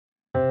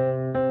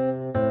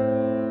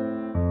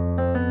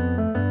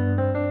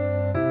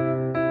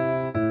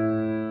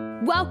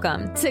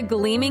Welcome to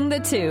Gleaming the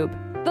Tube,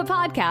 the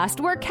podcast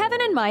where Kevin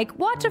and Mike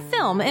watch a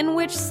film in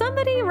which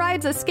somebody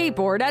rides a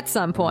skateboard at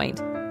some point.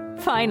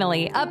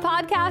 Finally, a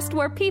podcast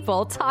where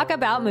people talk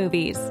about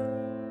movies.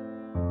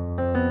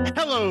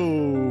 Hello,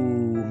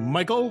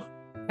 Michael.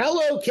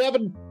 Hello,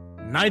 Kevin.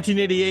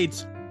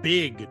 1988's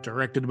Big,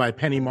 directed by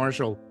Penny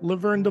Marshall,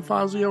 Laverne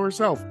DeFazio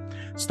herself,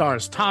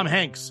 stars Tom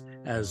Hanks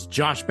as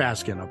Josh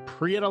Baskin, a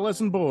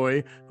pre-adolescent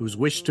boy whose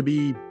wish to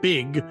be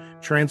big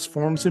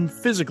transforms him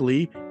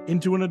physically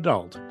into an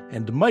adult.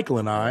 And Michael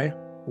and I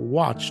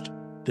watched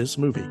this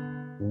movie.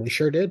 We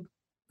sure did.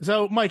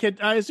 So, Mike,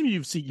 I assume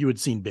you had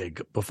seen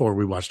Big before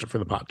we watched it for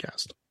the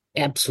podcast.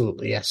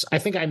 Absolutely, yes. I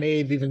think I may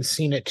have even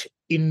seen it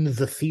in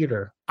the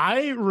theater.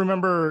 I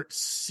remember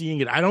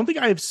seeing it. I don't think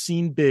I have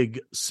seen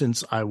Big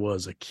since I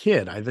was a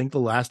kid. I think the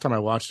last time I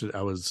watched it,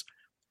 I was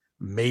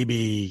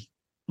maybe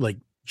like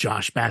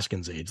Josh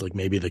Baskin's age, like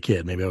maybe the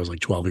kid. Maybe I was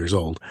like 12 years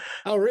old.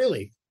 Oh,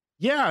 really?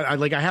 Yeah,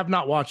 I have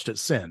not watched it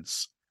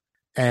since.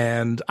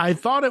 And I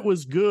thought it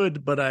was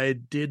good, but I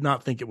did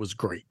not think it was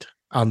great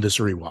on this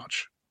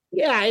rewatch.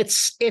 Yeah,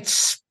 it's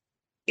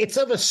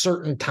of a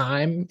certain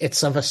time.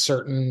 It's got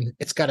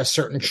a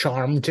certain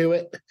charm to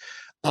it.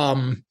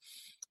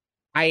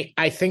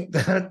 I think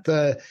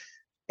that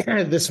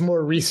this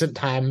more recent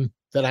time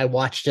that I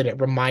watched it,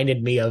 it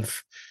reminded me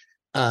of,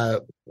 I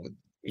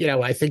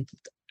think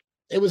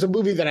it was a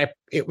movie that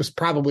it was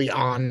probably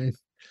on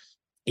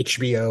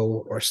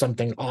HBO or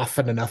something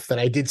often enough that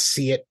I did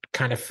see it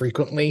kind of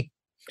frequently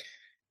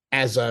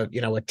as a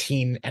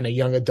teen and a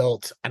young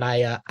adult. And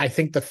I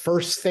think the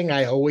first thing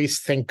I always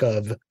think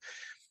of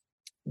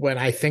when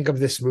I think of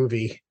this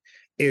movie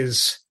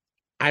is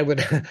I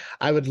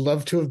would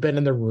love to have been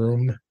in the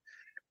room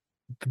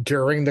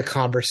during the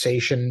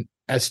conversation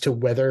as to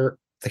whether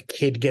the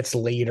kid gets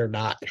laid or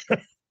not.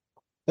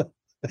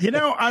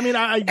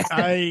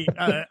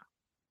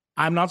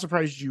 I'm not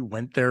surprised you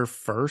went there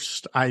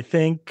first. I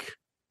think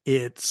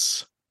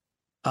it's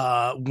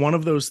one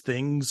of those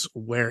things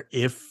where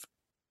if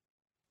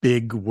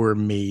Big were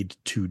made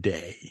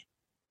today,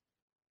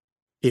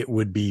 it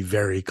would be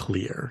very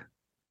clear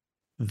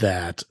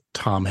that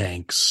Tom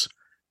Hanks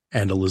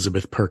and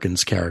Elizabeth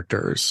Perkins'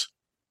 characters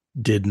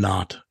did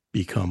not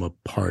become a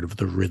part of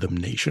the Rhythm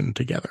Nation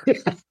together.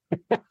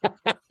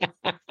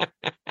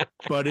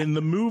 But in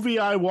the movie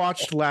I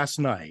watched last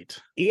night,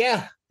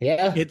 yeah,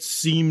 it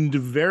seemed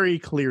very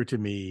clear to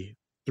me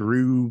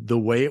through the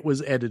way it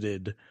was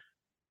edited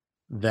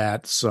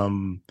that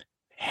some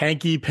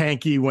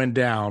hanky-panky went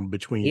down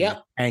between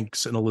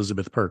Hanks and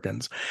Elizabeth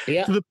Perkins.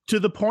 Yeah. To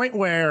the point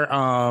where,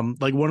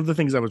 one of the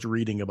things I was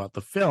reading about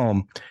the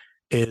film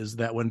is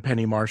that when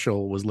Penny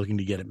Marshall was looking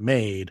to get it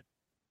made,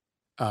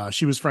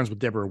 she was friends with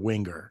Deborah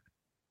Winger.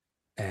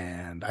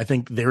 And I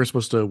think they were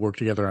supposed to work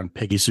together on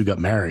Peggy Sue Got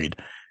Married.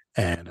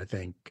 And I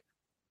think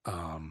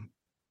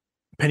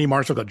Penny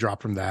Marshall got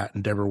dropped from that,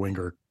 and Deborah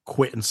Winger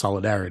quit in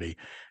solidarity.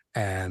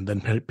 And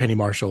then Penny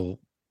Marshall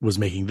was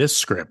making this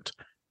script,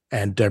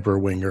 and Deborah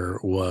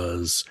Winger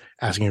was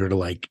asking her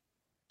to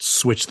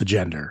switch the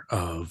gender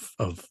of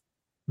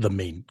the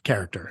main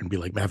character and be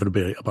like, have it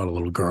be about a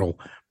little girl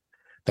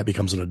that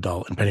becomes an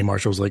adult. And Penny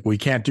Marshall was like, we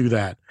can't do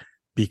that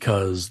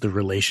because the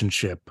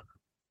relationship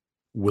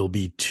will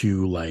be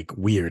too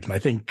weird. And I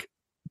think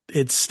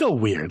it's still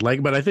weird,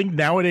 but I think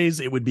nowadays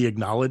it would be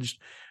acknowledged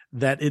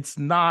that it's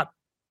not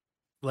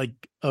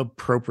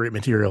appropriate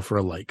material for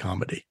a light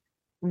comedy.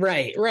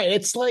 Right.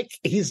 It's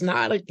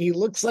he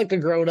looks like a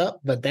grown up,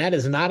 but that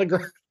is not a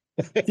grown.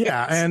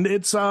 Yeah. And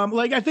it's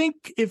I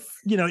think if,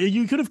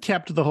 you could have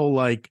kept the whole,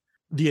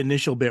 the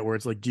initial bit where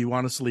it's do you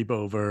want to sleep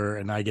over?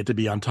 And I get to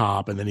be on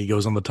top. And then he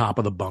goes on the top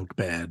of the bunk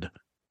bed.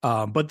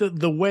 But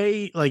the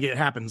way it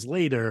happens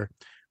later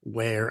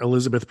where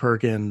Elizabeth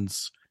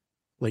Perkins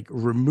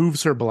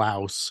removes her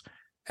blouse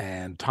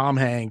and Tom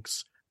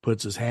Hanks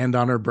puts his hand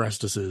on her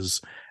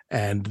breastises,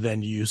 and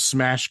then you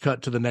smash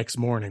cut to the next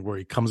morning where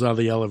he comes out of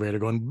the elevator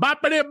going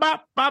boppity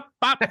bop bop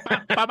bop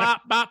bop bop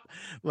bop bop.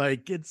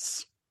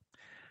 It's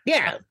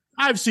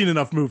I've seen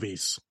enough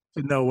movies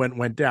to know when it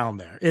went down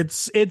there.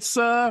 It's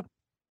a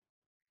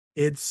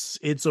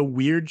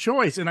weird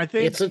choice, and I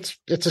think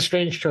it's a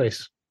strange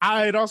choice.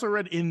 I had also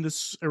read in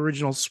this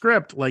original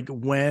script,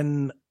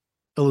 when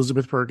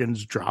Elizabeth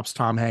Perkins drops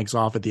Tom Hanks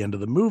off at the end of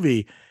the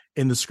movie,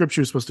 in the script,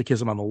 she was supposed to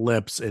kiss him on the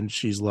lips. And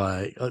she's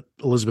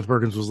Elizabeth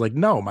Perkins was like,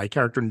 no, my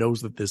character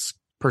knows that this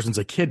person's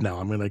a kid now.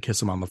 I'm going to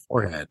kiss him on the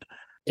forehead.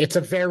 It's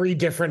a very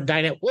different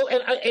dynamic. Well,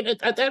 and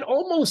that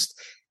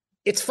almost,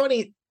 it's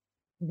funny.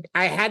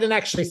 I hadn't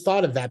actually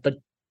thought of that, but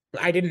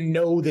I didn't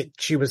know that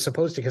she was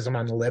supposed to kiss him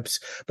on the lips.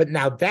 But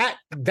now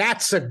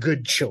that's a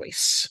good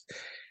choice.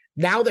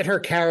 Now that her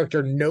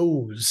character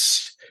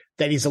knows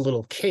that he's a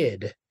little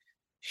kid,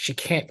 she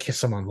can't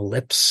kiss him on the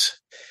lips.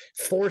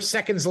 4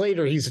 seconds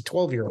later, he's a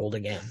 12-year-old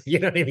again. You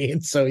know what I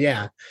mean? So,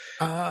 yeah.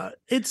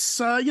 It's,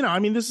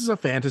 this is a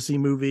fantasy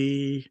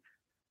movie.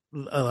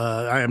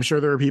 I'm sure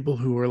there are people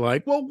who are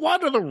like, well,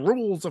 what are the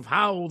rules of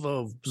how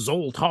the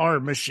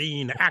Zoltar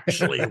machine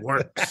actually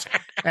works?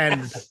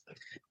 And,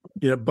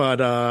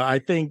 but I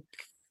think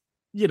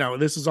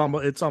this is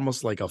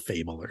almost like a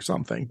fable or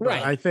something. But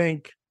Right. I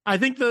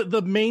think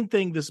the main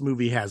thing this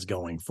movie has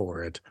going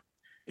for it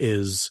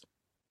is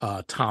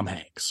Tom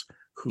Hanks,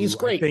 who He's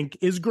great. I think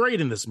is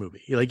great in this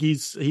movie. Like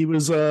he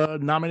was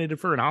nominated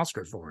for an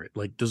Oscar for it,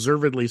 like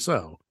deservedly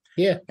so.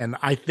 Yeah. And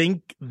I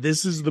think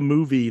this is the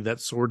movie that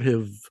sort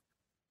of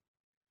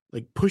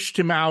like pushed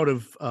him out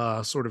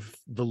of sort of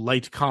the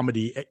light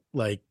comedy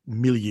like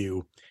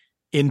milieu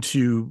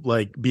into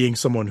like being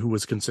someone who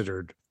was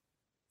considered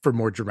for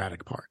more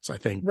dramatic parts. I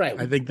think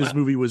this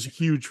movie was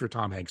huge for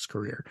Tom Hanks'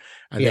 career.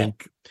 I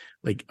think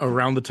like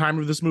around the time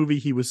of this movie,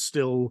 he was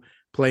still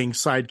playing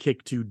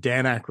sidekick to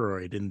Dan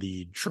Aykroyd in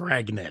the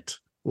Dragnet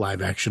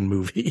live action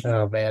movie.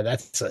 Oh man,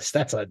 that's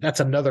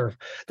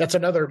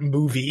another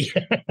movie.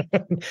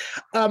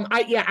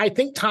 I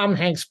think Tom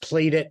Hanks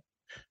played it.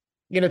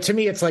 To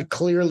me, it's like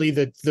clearly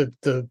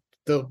the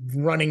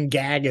running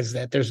gag is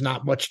that there's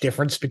not much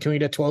difference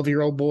between a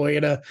 12-year-old boy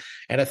and a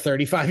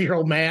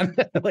 35-year-old man.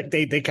 Like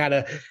they kind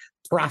of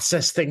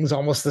process things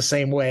almost the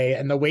same way,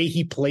 and the way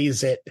he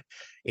plays it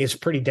is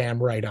pretty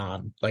damn right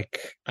on. Like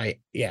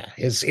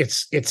it's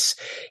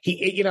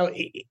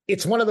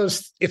one of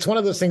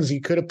those things he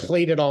could have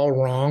played it all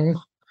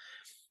wrong,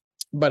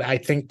 but I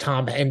think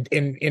Tom and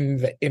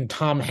in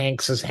Tom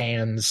Hanks's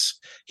hands,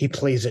 he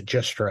plays it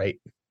just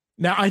right.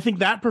 Now, I think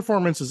that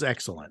performance is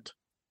excellent,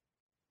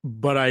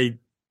 but I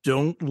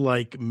don't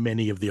like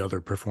many of the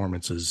other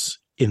performances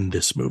in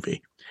this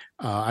movie.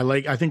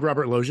 I think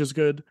Robert Loggia's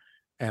good.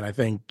 And I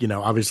think,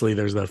 obviously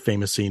there's that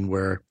famous scene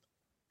where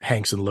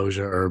Hanks and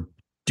Loggia are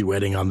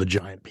duetting on the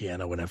giant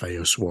piano in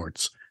FAO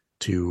Schwartz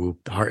to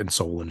Heart and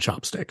Soul and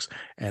Chopsticks.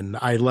 And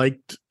I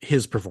liked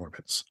his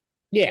performance.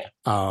 Yeah.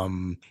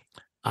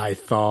 I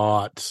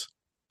thought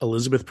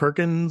Elizabeth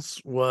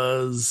Perkins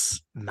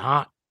was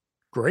not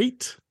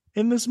great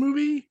in this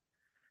movie.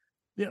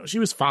 She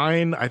was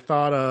fine. I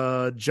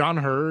thought John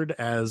Hurd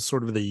as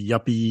sort of the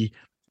yuppie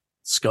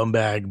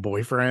scumbag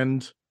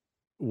boyfriend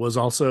was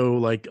also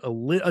like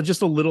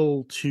just a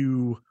little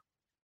too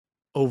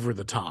over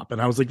the top.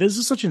 And I was like, this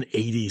is such an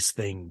 80s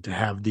thing to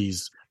have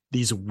these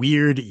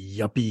weird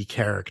yuppie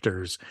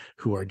characters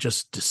who are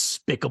just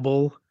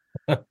despicable.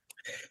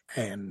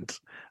 And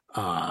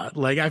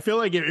I feel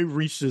like it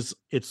reaches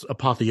its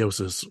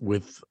apotheosis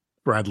with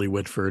Bradley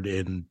Whitford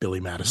in Billy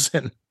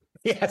Madison.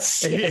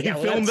 Yes. A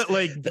film that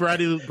like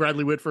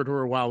Bradley Whitford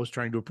for a while was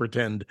trying to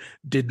pretend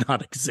did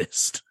not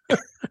exist.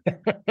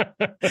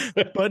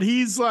 But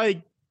he's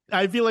like,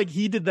 I feel like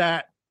he did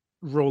that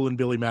role in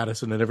Billy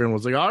Madison and everyone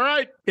was like, all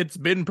right, it's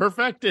been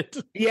perfected.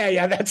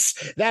 Yeah.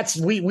 That's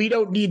we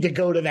don't need to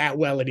go to that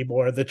well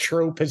anymore. The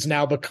trope has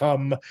now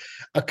become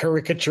a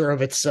caricature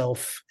of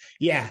itself.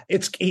 Yeah.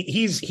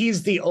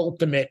 He's the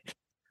ultimate.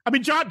 I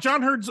mean,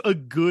 John Hurd's a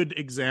good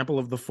example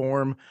of the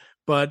form,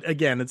 but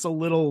again, it's a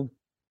little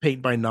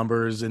paint by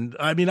numbers. And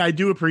I mean, I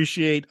do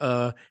appreciate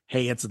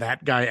hey, it's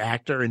that guy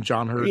actor, and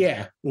John Hurt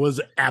was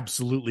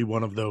absolutely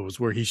one of those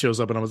where he shows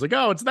up and I was like,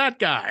 oh, it's that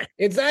guy,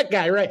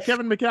 right?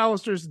 Kevin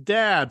McAllister's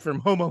dad from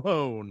Home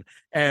Alone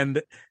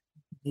and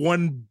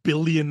 1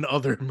 billion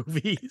other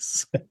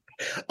movies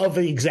of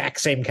the exact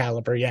same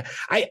caliber. Yeah,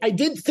 I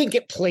did think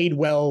it played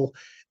well.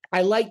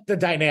 I like the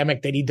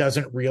dynamic that he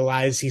doesn't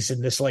realize he's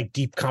in this like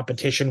deep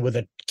competition with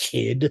a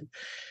kid.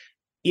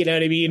 You know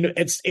what I mean?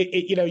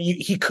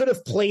 He could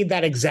have played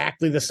that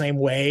exactly the same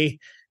way,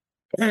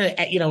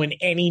 in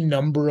any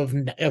number of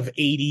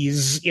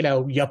 80s,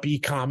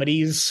 yuppie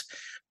comedies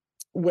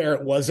where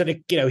it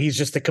wasn't, he's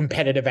just a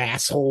competitive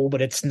asshole,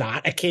 but it's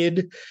not a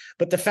kid.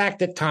 But the fact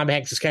that Tom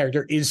Hanks'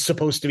 character is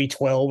supposed to be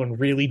 12 and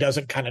really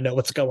doesn't kind of know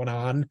what's going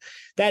on,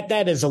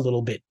 that is a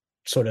little bit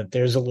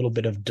there's a little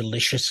bit of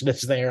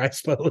deliciousness there, I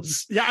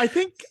suppose. Yeah, I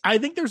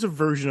think there's a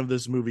version of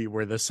this movie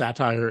where the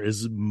satire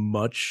is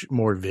much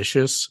more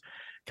vicious.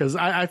 Because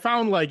I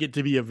found it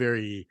to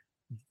be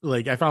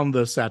I found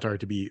the satire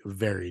to be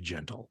very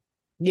gentle.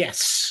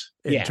 Yes.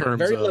 In terms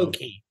very of, low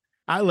key.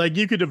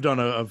 You could have done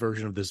a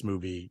version of this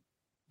movie,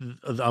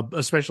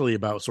 especially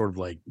about sort of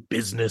like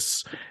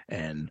business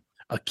and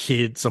a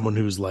kid, someone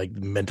who's like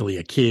mentally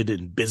a kid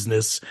in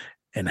business,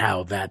 and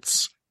how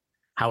that's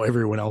how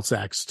everyone else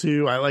acts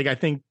too. I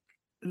think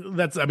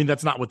that's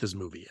not what this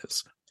movie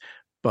is.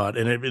 But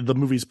the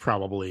movie's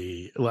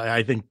probably,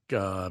 I think,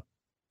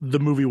 the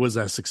movie was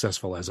as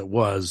successful as it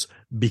was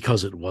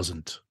because it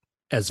wasn't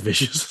as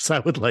vicious as I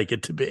would like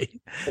it to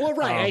be. Well,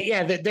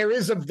 right. There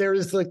is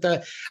like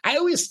I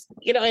always,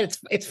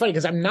 it's funny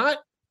because I'm not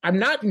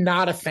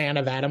a fan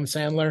of Adam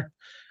Sandler.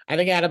 I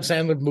think Adam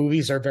Sandler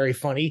movies are very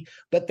funny,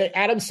 but the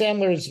Adam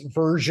Sandler's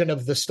version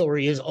of the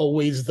story is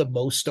always the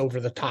most over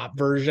the top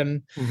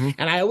version. Mm-hmm.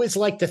 And I always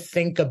like to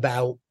think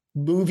about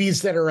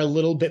movies that are a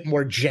little bit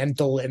more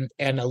gentle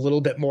and a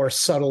little bit more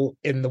subtle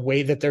in the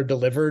way that they're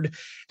delivered.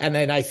 And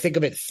then I think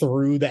of it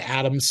through the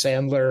Adam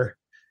Sandler,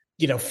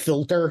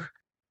 filter.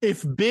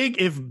 If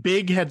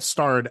Big had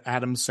starred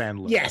Adam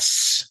Sandler,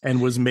 yes,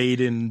 and was made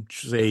in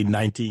say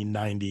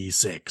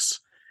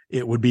 1996,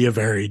 it would be a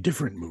very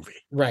different movie.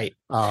 Right.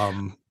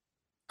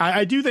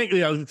 I do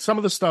think some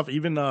of the stuff,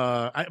 even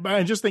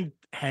I just think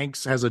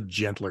Hanks has a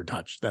gentler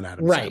touch than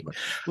Adam Right. Sandler.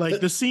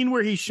 Like the scene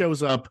where he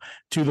shows up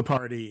to the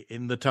party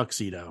in the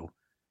tuxedo,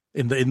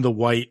 in the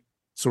white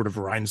sort of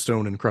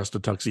rhinestone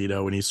encrusted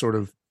tuxedo, and he's sort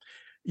of,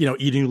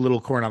 eating a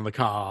little corn on the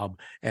cob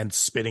and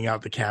spitting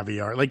out the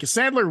caviar. Like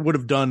Sandler would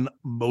have done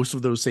most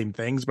of those same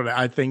things, but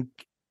I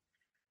think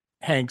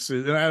Hanks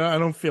is, and I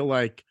don't feel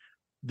like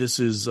this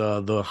is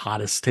the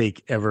hottest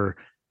take ever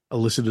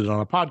elicited on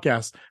a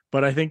podcast,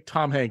 but I think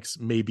Tom Hanks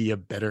may be a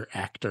better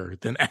actor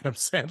than Adam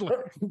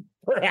Sandler.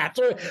 Perhaps,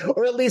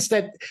 or at least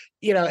that,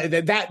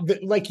 that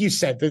like you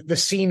said, the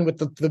scene with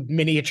the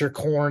miniature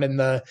corn and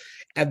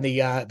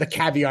the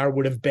caviar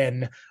would have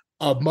been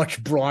a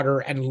much broader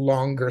and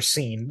longer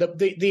scene.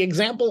 The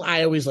example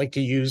I always like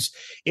to use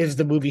is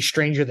the movie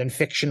Stranger Than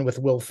Fiction with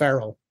Will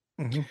Ferrell,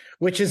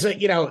 which is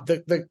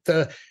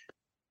the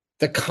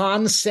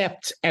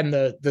concept and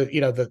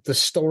the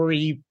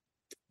story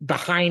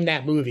behind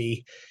that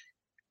movie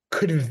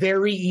could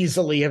very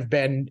easily have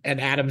been an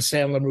Adam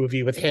Sandler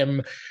movie with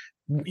him,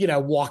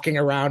 walking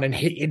around and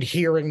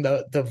hearing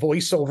the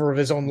voiceover of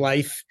his own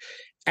life,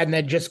 and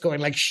then just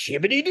going like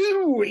shibbity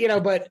doo,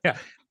 but yeah.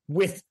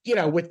 with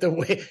the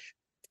way,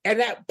 and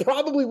that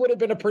probably would have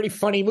been a pretty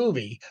funny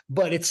movie,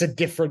 but it's a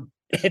different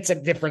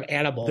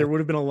animal. There would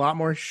have been a lot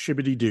more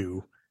shibbity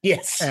doo.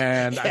 Yes.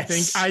 And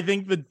yes. I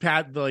think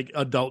the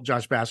adult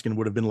Josh Baskin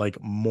would have been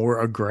like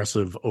more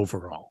aggressive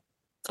overall.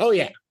 Oh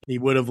yeah. He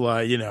would have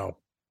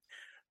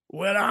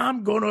well,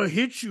 I'm going to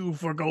hit you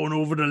for going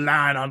over the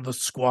line on the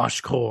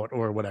squash court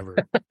or whatever.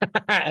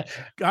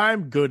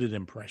 I'm good at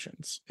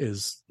impressions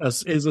is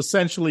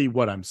essentially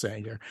what I'm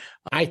saying here.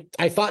 I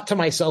thought to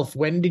myself,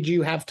 when did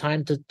you have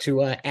time to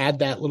add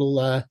that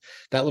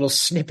little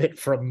snippet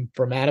from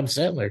Adam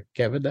Sandler,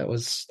 Kevin? That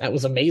was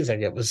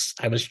amazing. I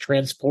was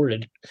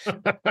transported.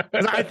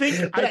 I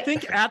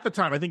think at the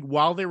time,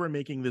 while they were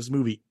making this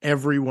movie,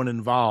 everyone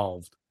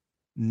involved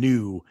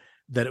knew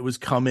that it was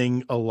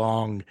coming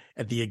along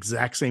at the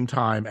exact same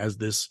time as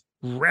this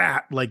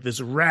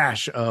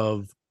rash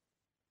of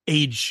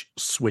age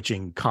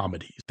switching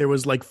comedies. There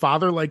was like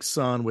Father Like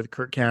Son with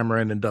Kirk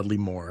Cameron and Dudley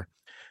Moore.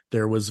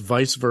 There was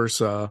Vice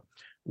Versa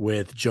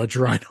with Judge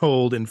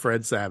Reinhold and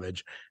Fred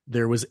Savage.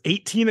 There was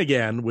 18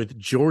 Again with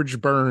George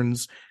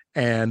Burns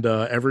and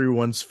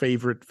everyone's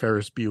favorite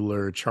Ferris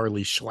Bueller,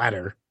 Charlie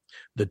Schlatter,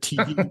 the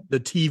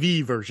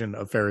TV version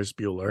of Ferris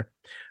Bueller.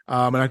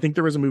 And I think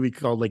there was a movie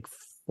called like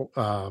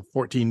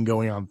 14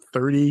 Going on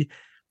 30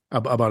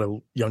 about a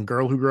young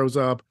girl who grows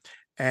up.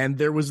 And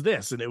there was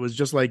this, and it was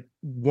just like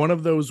one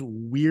of those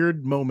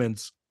weird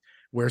moments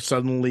where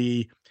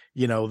suddenly,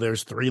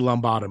 there's 3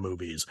 Lambada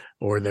movies,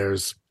 or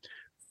there's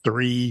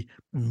 3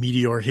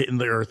 Meteor Hitting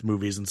the Earth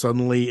movies. And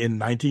suddenly in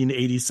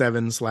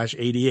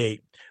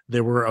 1987/88,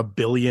 there were a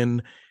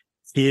billion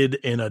kid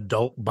and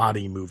adult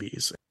body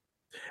movies.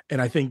 And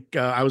I think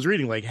I was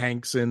reading like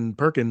Hanks and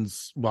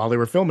Perkins while they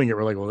were filming it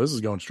were like, well, this is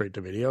going straight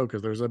to video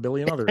because there's a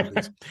billion other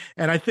movies.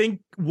 And I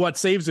think what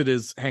saves it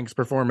is Hank's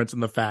performance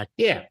and the fact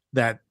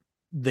that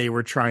they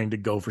were trying to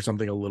go for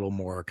something a little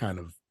more kind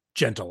of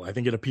gentle. I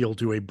think it appealed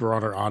to a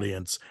broader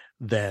audience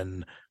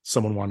than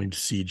someone wanting to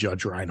see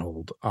Judge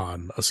Reinhold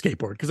on a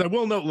skateboard. Because I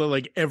will note that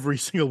like every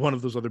single one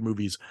of those other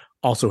movies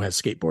also has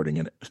skateboarding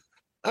in it.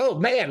 Oh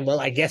man! Well,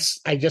 I guess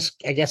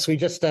we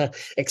just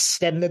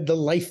extended the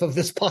life of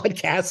this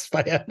podcast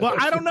by. Well,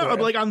 I don't know.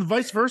 Like on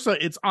Vice Versa,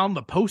 it's on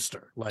the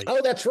poster. Like,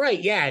 oh, that's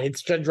right. Yeah,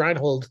 it's Judge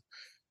Reinhold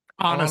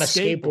on a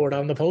skateboard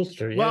on the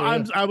poster. Yeah,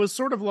 well, I was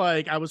sort of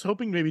like I was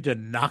hoping maybe to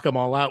knock them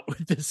all out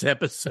with this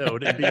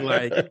episode and be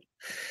like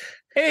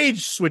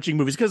age switching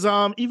movies, because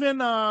even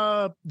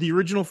the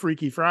original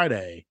Freaky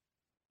Friday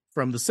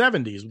from the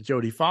 70s with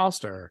Jodie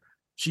Foster,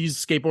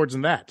 she's skateboards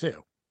in that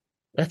too.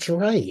 That's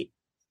right.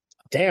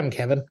 Damn,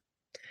 Kevin.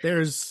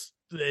 It's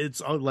one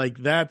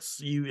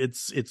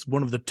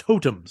of the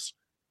totems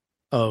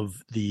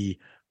of the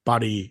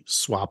body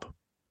swap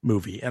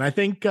movie. And I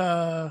think,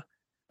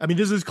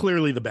 this is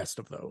clearly the best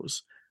of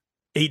those.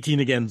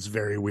 18 Again is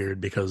very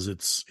weird because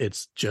it's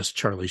just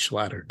Charlie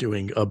Schlatter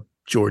doing a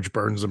George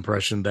Burns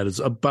impression that is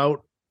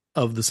about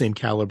of the same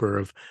caliber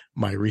of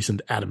my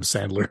recent Adam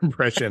Sandler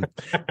impression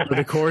for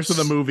the course of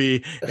the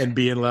movie, and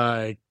being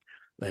like,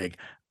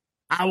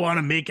 I want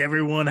to make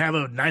everyone have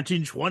a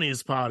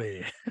 1920s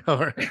party.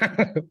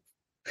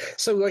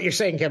 So what you're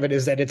saying, Kevin,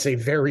 is that it's a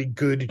very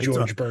good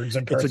George Burns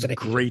impression. It's a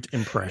great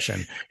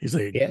impression. He's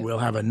like, We'll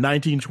have a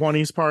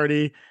 1920s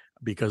party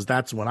because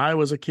that's when I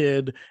was a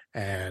kid,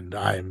 and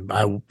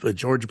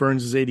George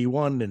Burns is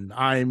 81 and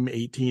I'm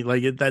 18.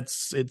 Like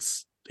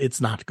it's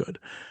not good.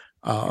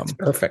 It's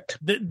perfect.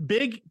 The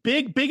Big,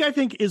 I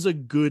think, is a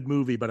good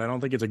movie, but I don't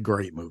think it's a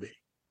great movie.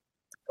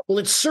 Well,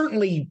 it's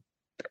certainly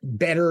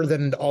better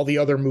than all the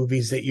other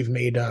movies that you've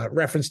made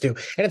reference to.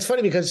 And it's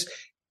funny because,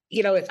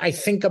 I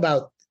think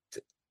about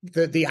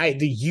the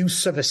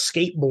use of a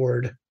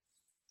skateboard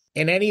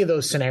in any of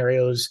those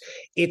scenarios.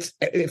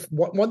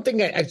 One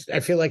thing I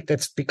feel like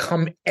that's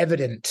become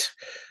evident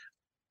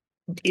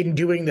in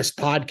doing this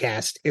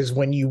podcast is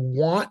when you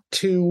want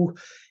to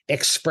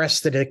express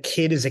that a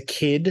kid is a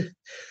kid,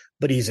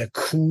 but he's a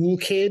cool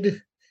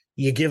kid,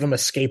 you give him a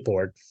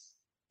skateboard.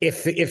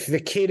 If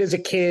the kid is a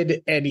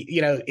kid and,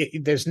 you know,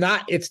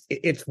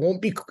 it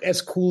won't be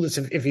as cool as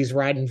if he's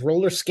riding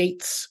roller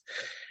skates,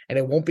 and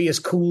it won't be as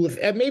cool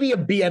if maybe a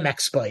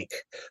BMX bike,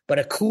 but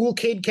a cool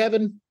kid,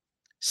 Kevin,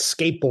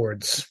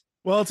 skateboards.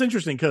 Well, it's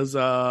interesting because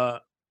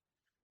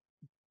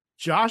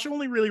Josh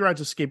only really rides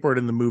a skateboard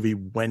in the movie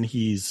when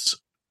he's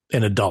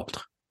an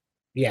adult.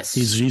 Yes.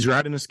 He's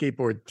riding a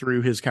skateboard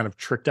through his kind of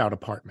tricked out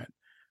apartment.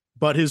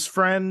 But his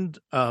friend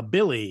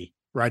Billy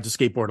rides a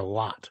skateboard a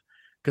lot.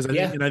 Because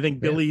I think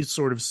Billy's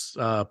sort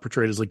of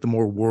portrayed as like the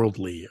more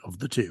worldly of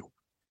the two,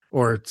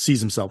 or sees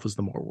himself as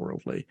the more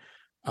worldly.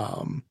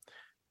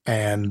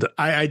 And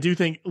I do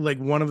think like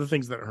one of the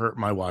things that hurt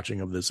my watching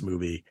of this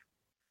movie,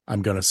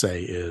 I'm going to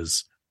say,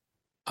 is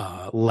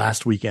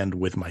last weekend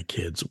with my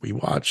kids, we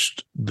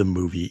watched the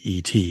movie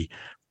E.T.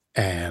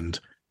 and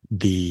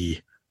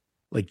the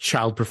like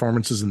child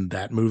performances in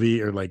that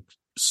movie are like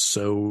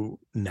so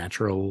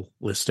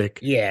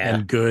naturalistic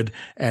and good.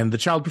 And the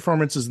child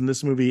performances in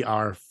this movie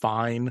are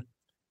fine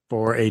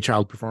for a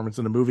child performance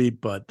in a movie,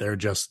 but they're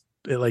just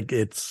like,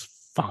 it's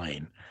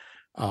fine.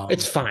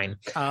 It's fine.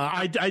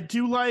 I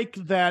do like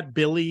that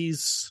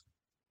Billy's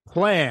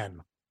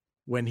plan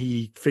when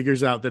he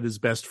figures out that his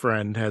best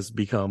friend has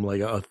become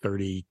like a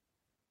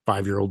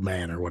 35-year-old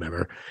man or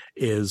whatever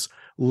is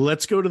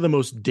let's go to the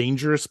most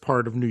dangerous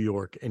part of New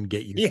York and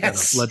get you set up.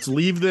 Let's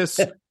leave this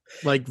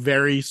like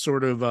very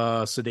sort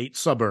of sedate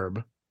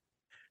suburb,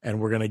 and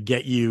we're going to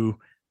get you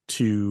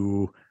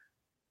to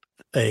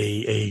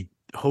a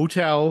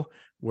hotel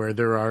where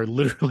there are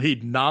literally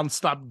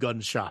nonstop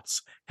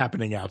gunshots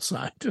happening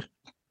outside.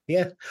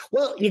 Yeah.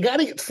 Well, you got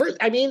to first.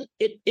 I mean,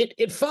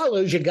 it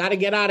follows. You got to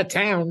get out of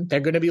town. They're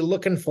going to be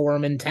looking for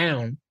him in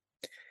town.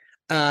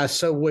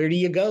 So where do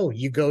you go?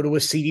 You go to a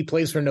seedy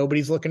place where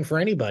nobody's looking for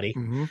anybody.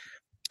 Mm-hmm.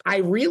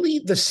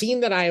 The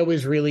scene that I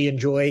always really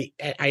enjoy,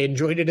 I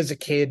enjoyed it as a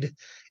kid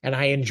and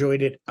I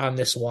enjoyed it on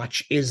this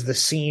watch, is the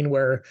scene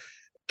where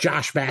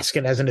Josh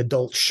Baskin as an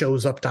adult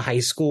shows up to high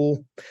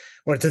school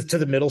or to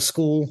the middle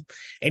school,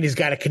 and he's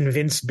got to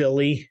convince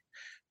Billy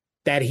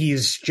that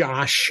he's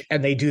Josh,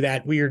 and they do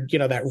that weird,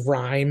 that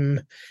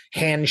rhyme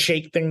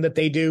handshake thing that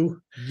they do.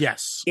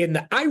 Yes.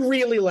 I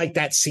really like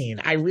that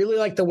scene. I really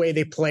like the way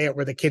they play it,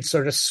 where the kid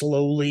sort of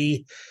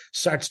slowly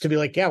starts to be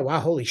like, yeah, wow,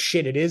 holy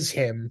shit, it is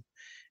him.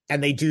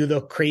 And they do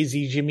the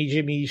crazy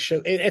Jimmy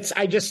show.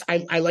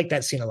 I like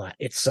that scene a lot.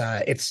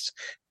 It's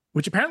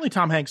which apparently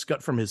Tom Hanks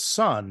got from his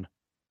son.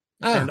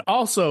 And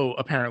also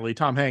apparently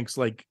Tom Hanks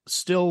like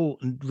still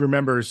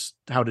remembers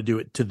how to do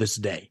it to this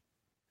day.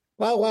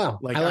 Wow.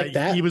 Like, I like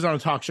that. He was on a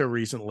talk show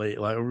recently,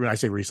 like when I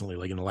say recently,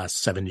 like in the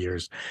last 7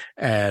 years,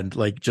 and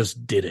like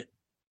just did it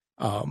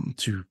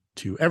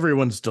to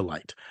everyone's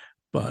delight.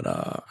 But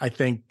I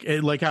think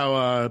like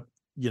how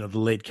the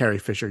late Carrie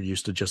Fisher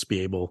used to just be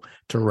able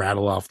to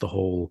rattle off the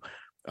whole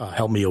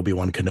 "Help Me,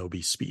 Obi-Wan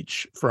Kenobi"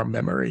 speech from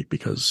memory,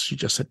 because she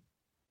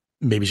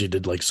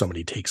did like so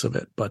many takes of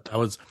it. But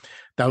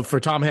that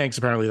for Tom Hanks,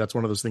 apparently that's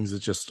one of those things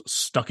that's just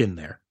stuck in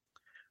there.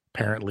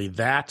 Apparently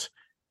that,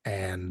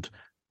 and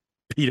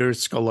Peter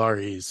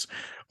Scolari's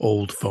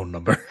old phone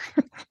number.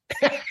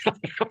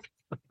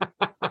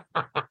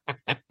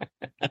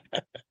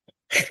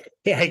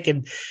 Yeah,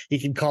 he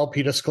can call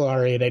Peter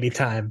Scolari at any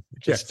time.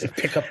 Just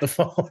pick up the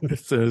phone.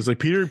 It's like,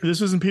 Peter,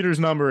 this isn't Peter's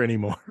number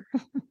anymore.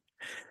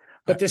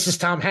 But this is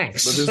Tom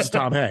Hanks. But this is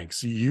Tom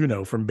Hanks,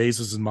 from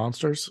Mazes and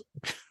Monsters.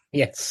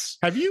 Yes.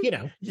 Have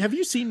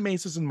you seen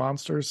Mazes and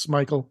Monsters,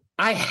 Michael?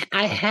 I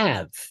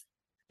have.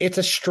 It's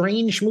a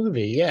strange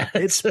movie. Yeah.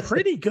 It's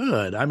pretty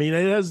good. I mean,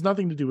 it has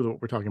nothing to do with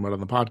what we're talking about on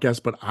the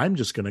podcast, but I'm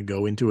just going to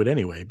go into it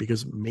anyway,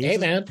 because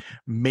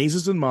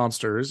Mazes and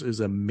Monsters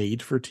is a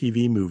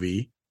made-for-TV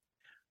movie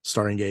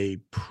starring a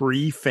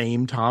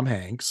pre-fame Tom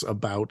Hanks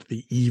about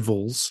the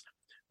evils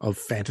of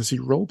fantasy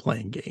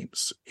role-playing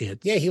games.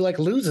 He like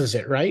loses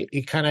it, right?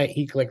 He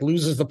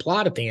loses the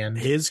plot at the end.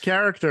 His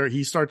character,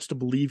 he starts to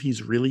believe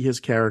he's really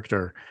his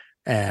character,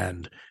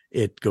 and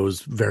it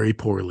goes very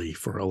poorly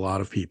for a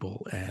lot of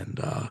people. And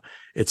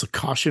it's a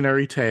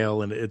cautionary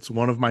tale, and it's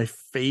one of my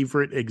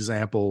favorite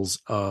examples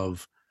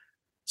of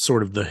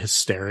sort of the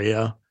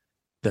hysteria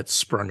that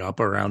sprung up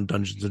around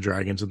Dungeons and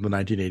Dragons in the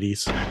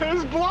 1980s.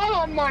 There's blood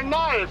on my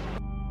knife,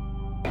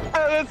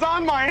 and it's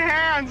on my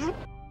hands.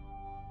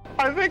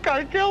 I think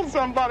I killed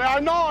somebody. I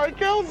know I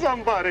killed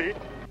somebody.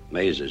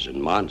 Mazes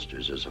and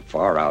Monsters is a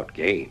far-out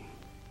game.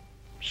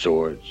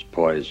 Swords,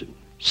 poison,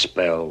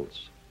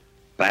 spells,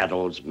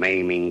 battles,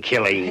 maiming,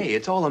 killing. Hey,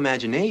 it's all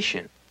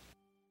imagination.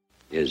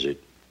 Is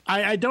it?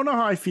 I don't know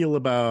how I feel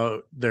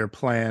about their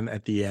plan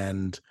at the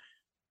end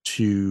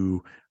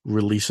to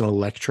release an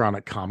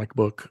electronic comic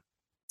book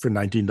for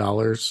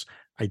 $19.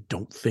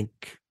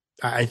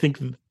 I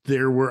think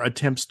there were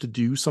attempts to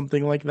do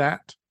something like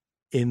that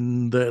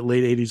in the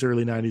late 80s,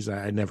 early 90s.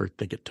 I never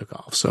think it took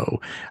off. So,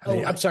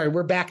 I'm sorry.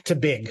 We're back to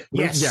big.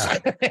 Yes. Yeah.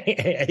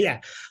 Yeah.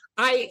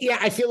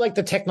 I feel like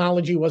the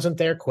technology wasn't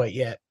there quite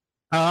yet.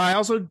 I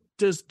also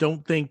just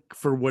don't think,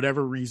 for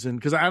whatever reason,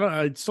 because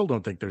I still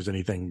don't think there's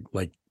anything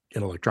like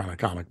an electronic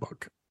comic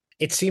book.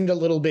 it seemed a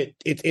little bit,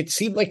 it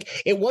seemed like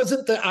it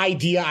wasn't the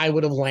idea I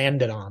would have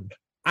landed on.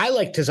 I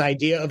liked his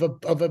idea of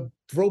a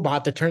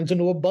robot that turns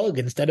into a bug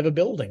instead of a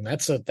building.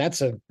 That's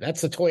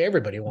the toy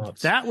everybody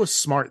wants. That was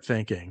smart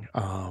thinking.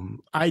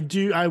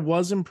 I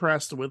was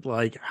impressed with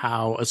like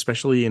how,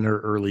 especially in her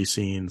early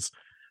scenes,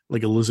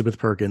 like Elizabeth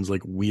Perkins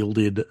like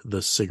wielded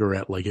the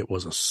cigarette like it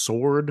was a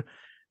sword,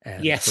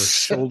 and Yes. her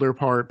shoulder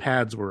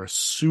pads were a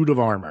suit of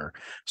armor,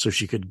 so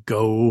she could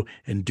go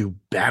and do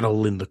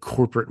battle in the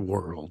corporate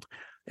world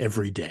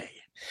every day.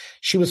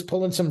 She was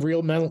pulling some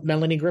real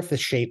Melanie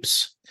Griffith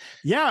shapes.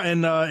 Yeah,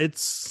 and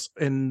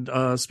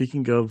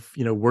speaking of,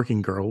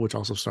 Working Girl, which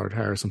also starred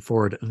Harrison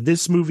Ford,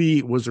 this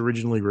movie was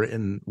originally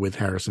written with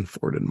Harrison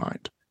Ford in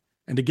mind.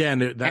 And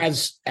again,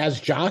 as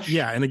Josh.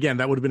 Yeah, and again,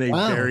 that would have been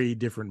a very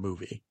different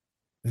movie.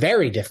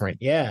 Very different.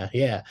 Yeah.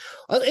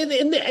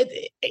 In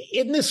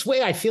this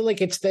way, I feel like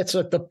that's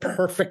like the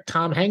perfect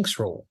Tom Hanks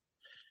role.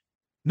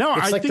 No,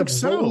 it's I like think the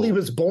so. role he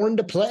was born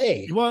to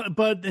play. Well,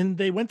 and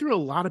they went through a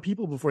lot of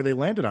people before they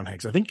landed on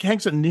Hanks. I think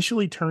Hanks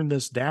initially turned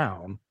this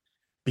down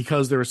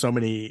because there were so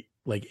many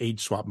like age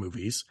swap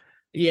movies.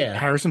 Yeah.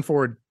 Harrison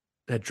Ford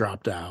had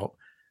dropped out.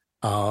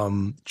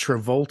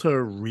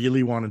 Travolta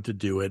really wanted to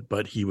do it,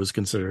 but he was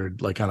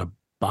considered like kind of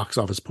box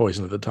office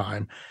poison at the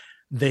time.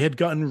 They had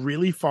gotten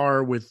really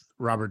far with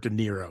Robert De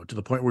Niro to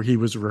the point where he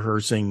was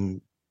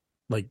rehearsing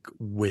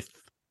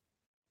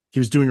he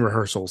was doing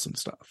rehearsals and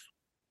stuff.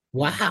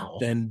 Wow.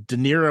 Then De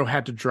Niro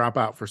had to drop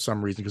out for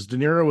some reason because De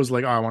Niro was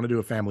like, I want to do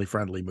a family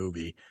friendly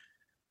movie.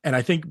 And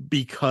I think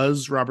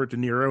because Robert De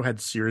Niro had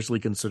seriously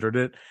considered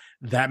it,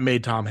 that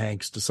made Tom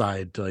Hanks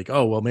decide to like,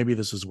 oh, well, maybe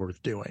this is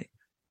worth doing.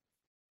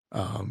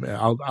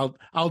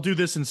 I'll do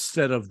this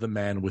instead of The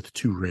Man with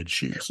Two Red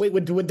Shoes. Wait,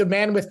 would the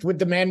man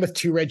with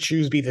two red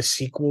shoes be the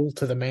sequel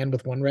to The Man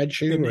with One Red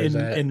Shoe?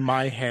 In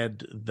my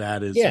head,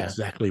 that is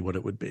exactly what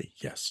it would be.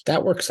 Yes,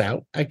 that works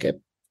out. I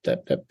get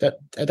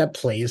that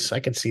plays.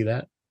 I can see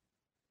that.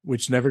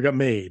 Which never got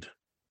made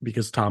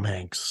because Tom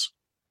Hanks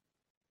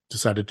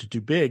decided to do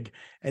Big,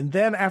 and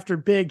then after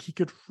Big, he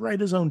could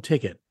write his own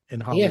ticket in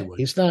Hollywood.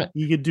 Yeah,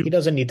 he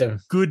doesn't need to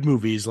good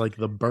movies like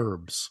The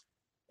Burbs.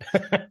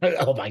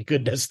 Oh my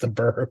goodness, The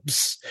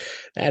Burbs.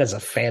 That is a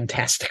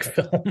fantastic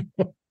film.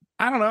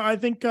 I don't know. I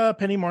think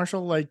Penny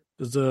Marshall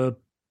does a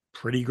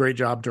pretty great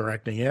job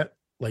directing it.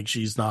 Like,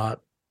 she's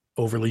not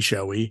overly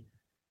showy.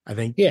 I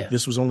think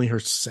this was only her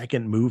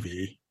second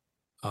movie.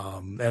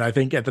 And I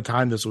think at the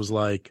time this was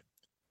like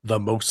the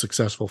most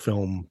successful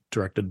film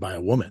directed by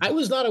a woman. I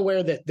was not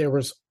aware that there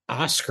was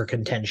Oscar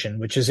contention,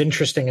 which is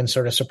interesting and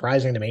sort of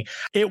surprising to me.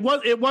 It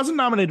wasn't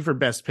nominated for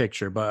Best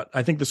Picture, but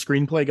I think the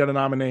screenplay got a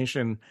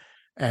nomination,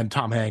 and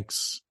Tom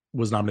Hanks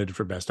was nominated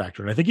for Best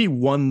Actor. And I think he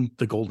won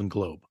the Golden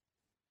Globe.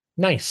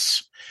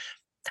 Nice.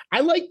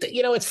 I like that.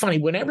 It's funny.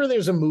 Whenever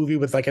there's a movie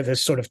with like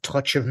this sort of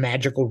touch of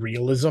magical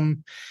realism,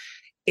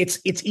 it's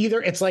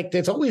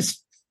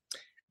always,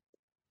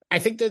 I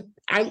think that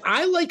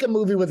I like a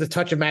movie with a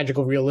touch of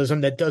magical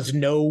realism that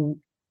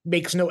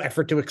makes no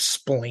effort to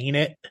explain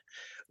it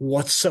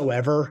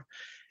whatsoever.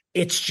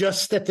 It's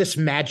just that this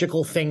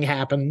magical thing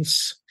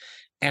happens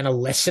and a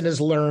lesson is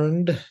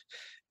learned,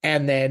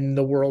 and then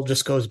the world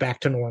just goes back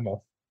to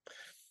normal.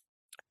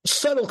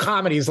 Subtle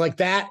comedies like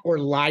that, or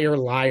Liar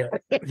Liar.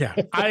 Yeah.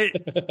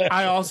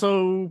 I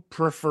also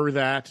prefer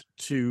that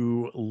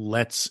to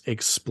let's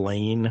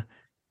explain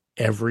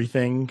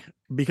everything,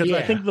 because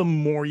I think the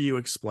more you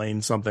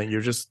explain something,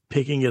 you're just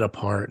picking it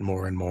apart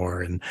more and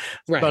more, and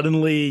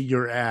suddenly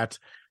you're at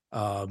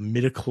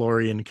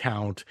midichlorian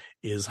count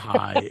is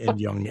high in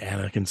young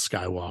Anakin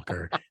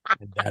Skywalker,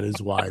 and that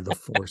is why the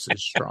Force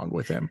is strong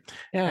with him.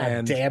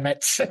 And damn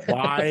it.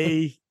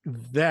 Why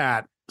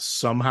that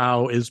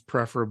somehow is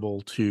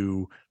preferable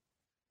to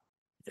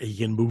he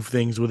can move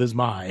things with his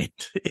mind.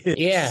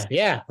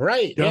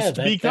 Right. Just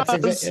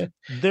because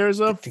there's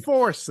a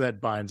force that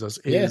binds us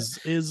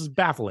is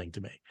baffling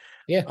to me.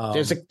 Yeah.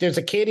 There's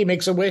a kid, he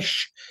makes a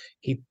wish.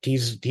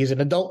 He's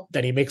an adult,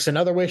 then he makes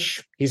another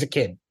wish. He's a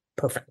kid.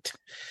 Perfect.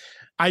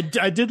 I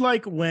did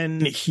like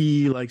when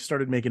he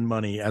started making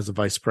money as a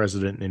vice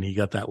president, and he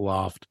got that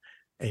loft,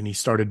 and he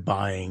started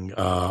buying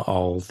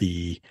all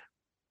the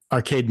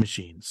arcade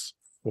machines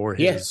for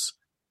his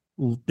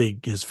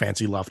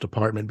fancy loft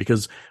apartment.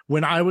 Because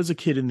when I was a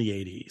kid in the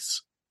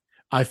 80s,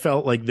 I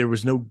felt like there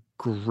was no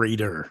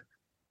greater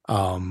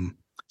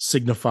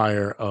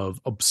signifier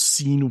of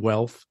obscene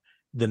wealth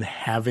than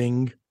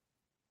having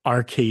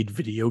arcade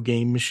video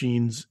game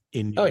machines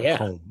in your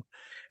home.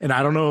 And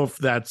I don't know if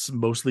that's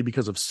mostly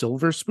because of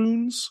silver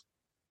spoons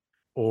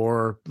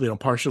or,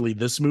 partially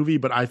this movie,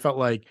 but I felt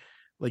like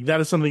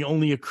that is something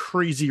only a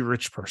crazy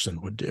rich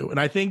person would do. And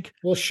I think,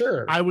 well,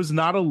 sure, I was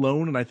not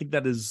alone. And I think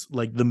that is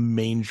the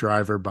main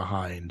driver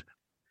behind,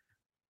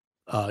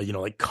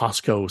 like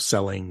Costco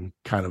selling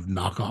kind of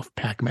knockoff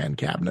Pac-Man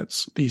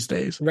cabinets these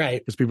days.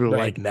 Right. Because people are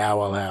like, now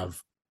I'll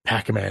have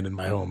Pac-Man in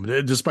my home,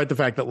 despite the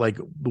fact that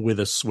with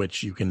a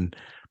Switch, you can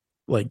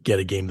get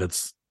a game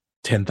that's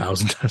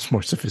 10,000 times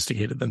more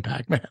sophisticated than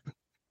Pac-Man.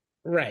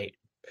 Right.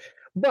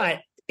 But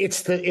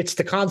it's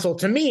the console.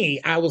 To me,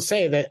 I will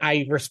say that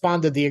I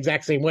responded the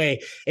exact same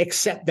way,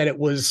 except that it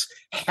was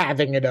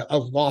having a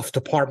loft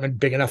apartment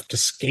big enough to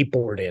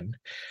skateboard in.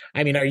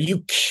 I mean, are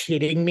you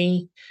kidding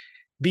me?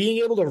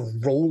 Being able to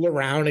roll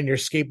around in your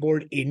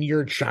skateboard in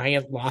your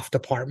giant loft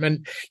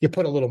apartment, you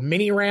put a little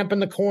mini ramp in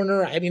the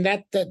corner. I mean,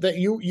 that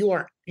you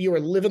are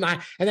living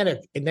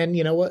the, and then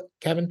you know what,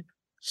 Kevin?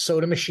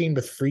 Soda machine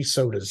with free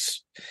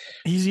sodas.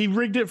 He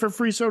rigged it for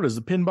free sodas,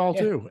 the pinball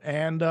too,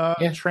 and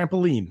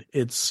trampoline.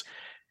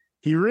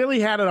 He really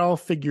had it all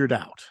figured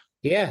out.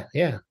 Yeah.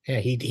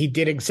 He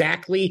did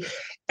exactly.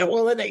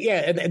 Well,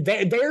 and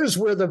there's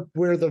where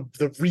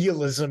the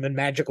realism and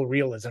magical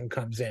realism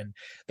comes in.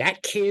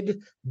 That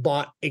kid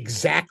bought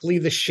exactly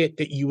the shit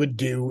that you would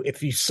do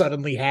if you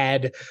suddenly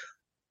had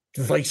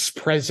vice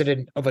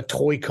president of a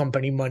toy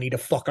company money to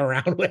fuck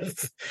around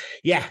with.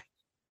 Yeah,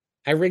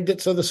 I rigged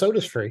it so the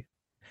soda's free.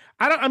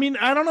 I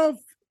don't know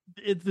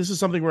if this is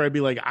something where I'd be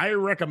like, I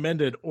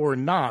recommend it or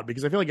not,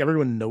 because I feel like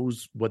everyone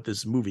knows what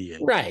this movie is.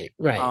 Right.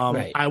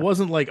 I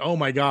wasn't like, oh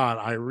my God,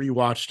 I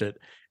rewatched it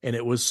and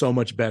it was so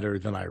much better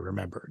than I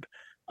remembered.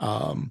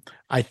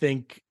 I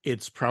think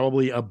it's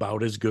probably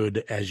about as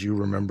good as you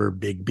remember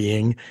Big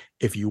being.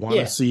 If you want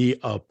to see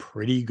a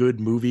pretty good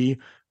movie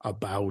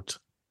about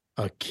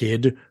a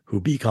kid who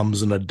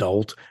becomes an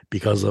adult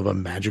because of a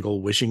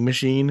magical wishing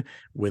machine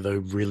with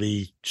a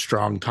really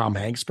strong Tom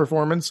Hanks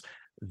performance,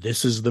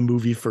 this is the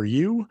movie for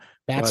you.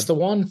 That's the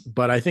one.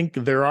 But I think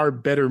there are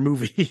better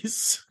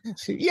movies.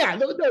 Yeah,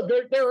 no,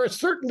 there are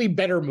certainly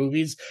better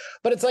movies,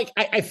 but it's like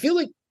I feel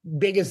like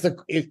Big is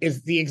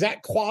the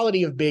exact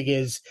quality of Big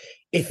is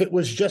if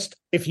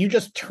you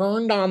just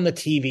turned on the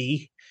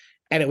TV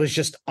and it was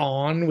just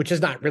on, which is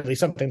not really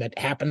something that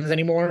happens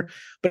anymore.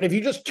 But if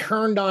you just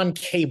turned on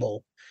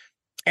cable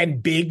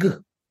and Big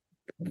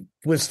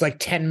was like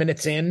 10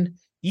 minutes in,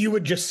 you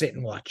would just sit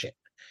and watch it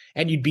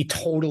and you'd be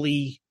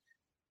totally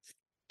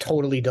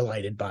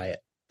delighted by it.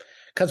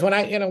 Because when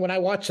I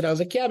watched it, I was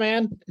like, yeah,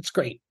 man, it's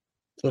great.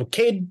 Little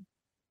kid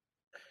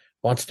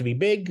wants to be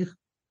big,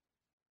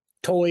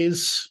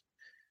 toys.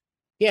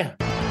 Yeah.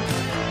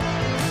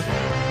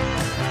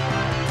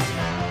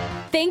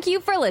 Thank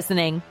you for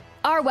listening.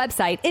 Our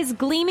website is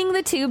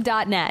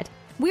gleamingthetube.net.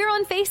 We're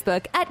on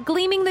Facebook at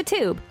Gleaming the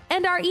Tube,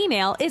 and our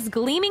email is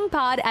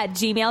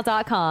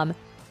gleamingpod@gmail.com.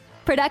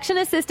 Production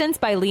assistance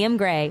by Liam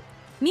Gray.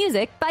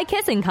 Music by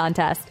Kissing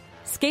Contest.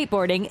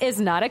 Skateboarding is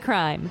not a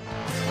crime.